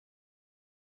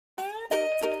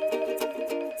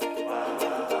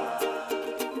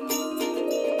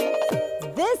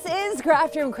It's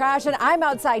Craft Room Crash, and I'm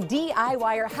outside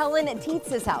DIYer Helen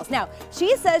Tietz's house. Now,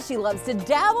 she says she loves to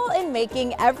dabble in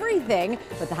making everything,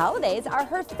 but the holidays are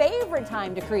her favorite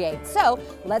time to create. So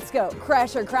let's go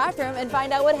crash her craft room and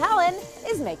find out what Helen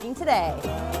is making today.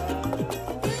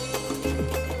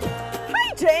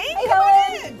 Hi, Jane. Hey, Come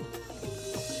Helen. on in.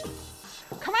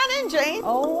 Come on in, Jane.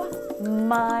 Oh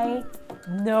my,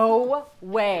 no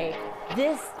way.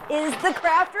 This is the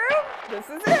craft room? This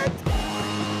is it.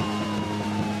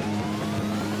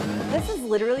 This is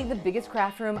literally the biggest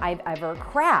craft room I've ever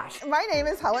crashed. My name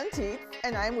is Helen Tietz,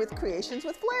 and I'm with Creations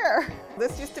with Flair.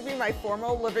 This used to be my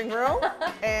formal living room,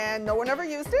 and no one ever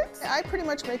used it. I pretty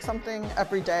much make something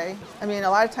every day. I mean, a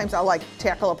lot of times I'll like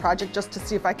tackle a project just to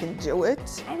see if I can do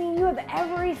it. I mean, you have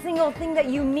every single thing that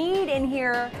you need in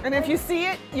here. And if you see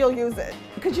it, you'll use it.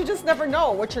 Because you just never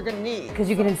know what you're gonna need. Because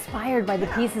you get inspired by the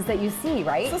pieces that you see,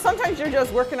 right? So sometimes you're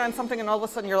just working on something and all of a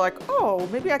sudden you're like, oh,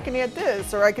 maybe I can add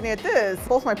this or I can add this.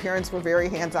 Both my parents were very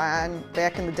hands-on.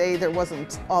 Back in the day, there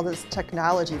wasn't all this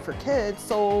technology for kids,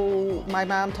 so my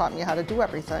mom taught me how to do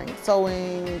everything.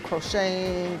 Sewing,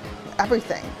 crocheting,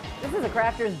 everything. This is a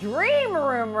crafter's dream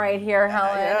room right here,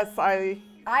 Helen. Yes,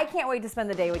 I can't wait to spend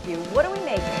the day with you. What are we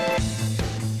making?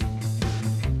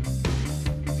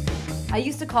 I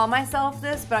used to call myself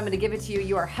this, but I'm going to give it to you.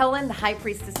 You are Helen, the High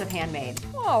Priestess of Handmade.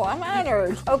 Oh, I'm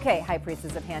honored. Okay, High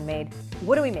Priestess of Handmade,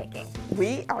 what are we making?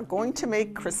 We are going to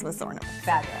make Christmas ornaments.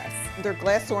 Fabulous. They're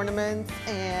glass ornaments,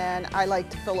 and I like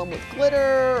to fill them with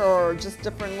glitter or just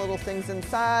different little things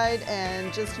inside,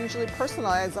 and just usually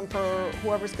personalize them for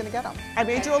whoever's going to get them. I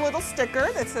made you a little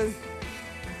sticker that says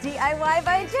DIY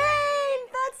by Jane,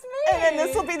 that's me. And then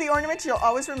this will be the ornament you'll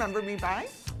always remember me by.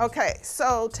 Okay,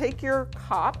 so take your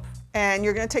cup and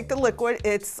you're gonna take the liquid,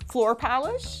 it's floor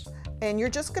polish, and you're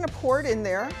just gonna pour it in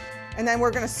there, and then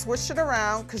we're gonna swish it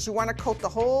around because you wanna coat the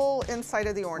whole inside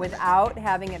of the ornament. Without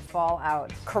having it fall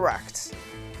out. Correct.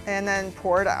 And then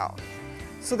pour it out.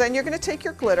 So then you're gonna take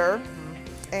your glitter,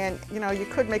 and you know, you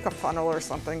could make a funnel or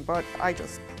something, but I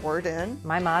just pour it in.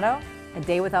 My motto, a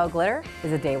day without glitter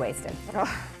is a day wasted.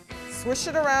 Swish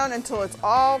it around until it's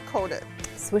all coated.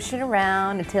 Swish it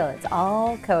around until it's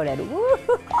all coated. Woo!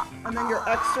 And then your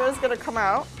extra is gonna come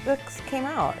out. This came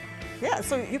out. Yeah,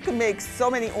 so you can make so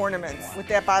many ornaments with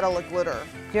that bottle of glitter.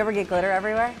 Do you ever get glitter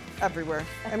everywhere? Everywhere.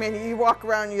 I mean, you walk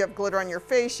around, you have glitter on your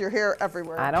face, your hair,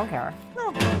 everywhere. I don't care.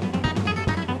 No.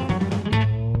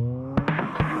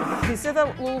 These are the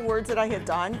little words that I had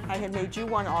done. I had made you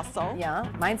one also. Yeah,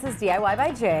 mine says DIY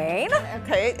by Jane.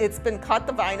 Okay, it's been cut,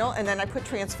 the vinyl, and then I put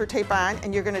transfer tape on,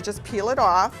 and you're gonna just peel it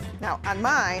off. Now, on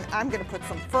mine, I'm gonna put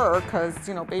some fur, because,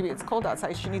 you know, baby, it's cold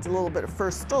outside. She needs a little bit of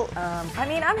fur still. I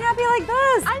mean, I'm happy like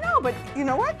this. I know, but you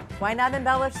know what? Why not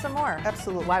embellish some more?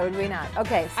 Absolutely. Why would we not?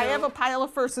 Okay, so I have a pile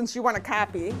of fur since you want a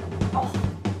copy. Oh.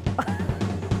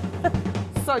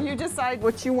 So you decide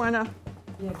what you want to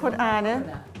put on it.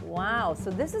 Wow, so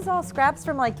this is all scraps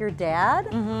from like your dad?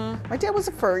 Mm-hmm. My dad was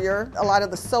a furrier. A lot of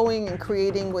the sewing and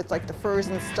creating with like the furs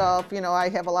and stuff, you know, I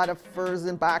have a lot of furs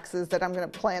in boxes that I'm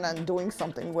going to plan on doing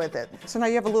something with it. So now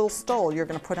you have a little stole you're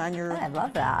going to put on your... I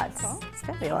love that. It's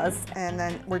fabulous. And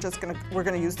then we're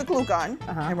going to use the glue gun,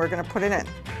 and we're going to put it in.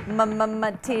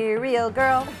 Material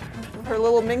girl. Her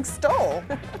little mink stole.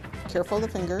 Careful of the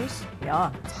fingers.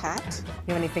 Yeah. It's hot.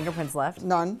 You have any fingerprints left?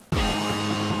 None.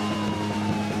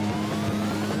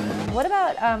 What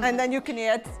about, and then you can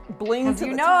add bling to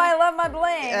you the know top. I love my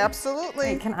bling. Absolutely.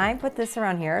 Wait, can I put this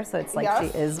around here so it's like she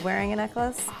is wearing a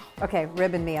necklace? Okay,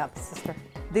 ribbon me up, sister.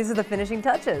 These are the finishing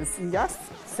touches. Yes.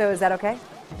 So is that okay?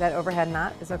 That overhead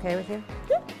knot is okay with you?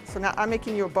 Yep. So now I'm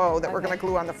making you a bow that we're going to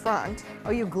glue on the front.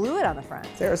 Oh, you glue it on the front.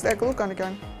 There's that glue gun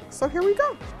again. So here we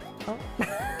go. Oh.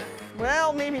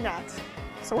 Well, maybe not.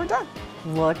 So we're done.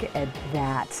 Look at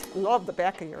that. Love the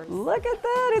back of yours. Look at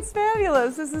that, it's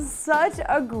fabulous. This is such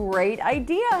a great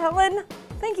idea, Helen.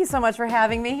 Thank you so much for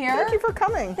having me here. Thank you for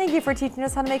coming. Thank you for teaching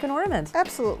us how to make an ornament.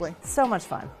 Absolutely. So much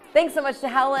fun. Thanks so much to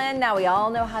Helen. Now we all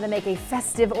know how to make a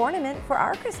festive ornament for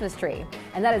our Christmas tree.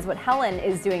 And that is what Helen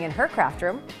is doing in her craft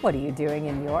room. What are you doing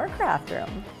in your craft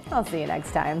room? I'll see you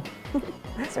next time.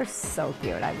 These are so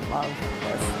cute. I love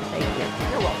this. Thank you.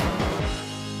 You're welcome.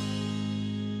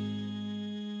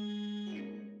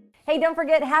 Hey, don't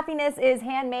forget, happiness is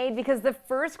handmade because the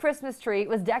first Christmas tree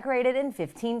was decorated in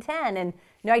 1510. And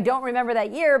I don't remember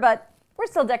that year, but we're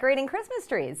still decorating Christmas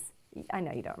trees. I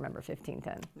know you don't remember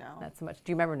 1510. No. Not so much.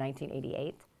 Do you remember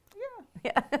 1988?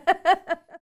 Yeah. Yeah.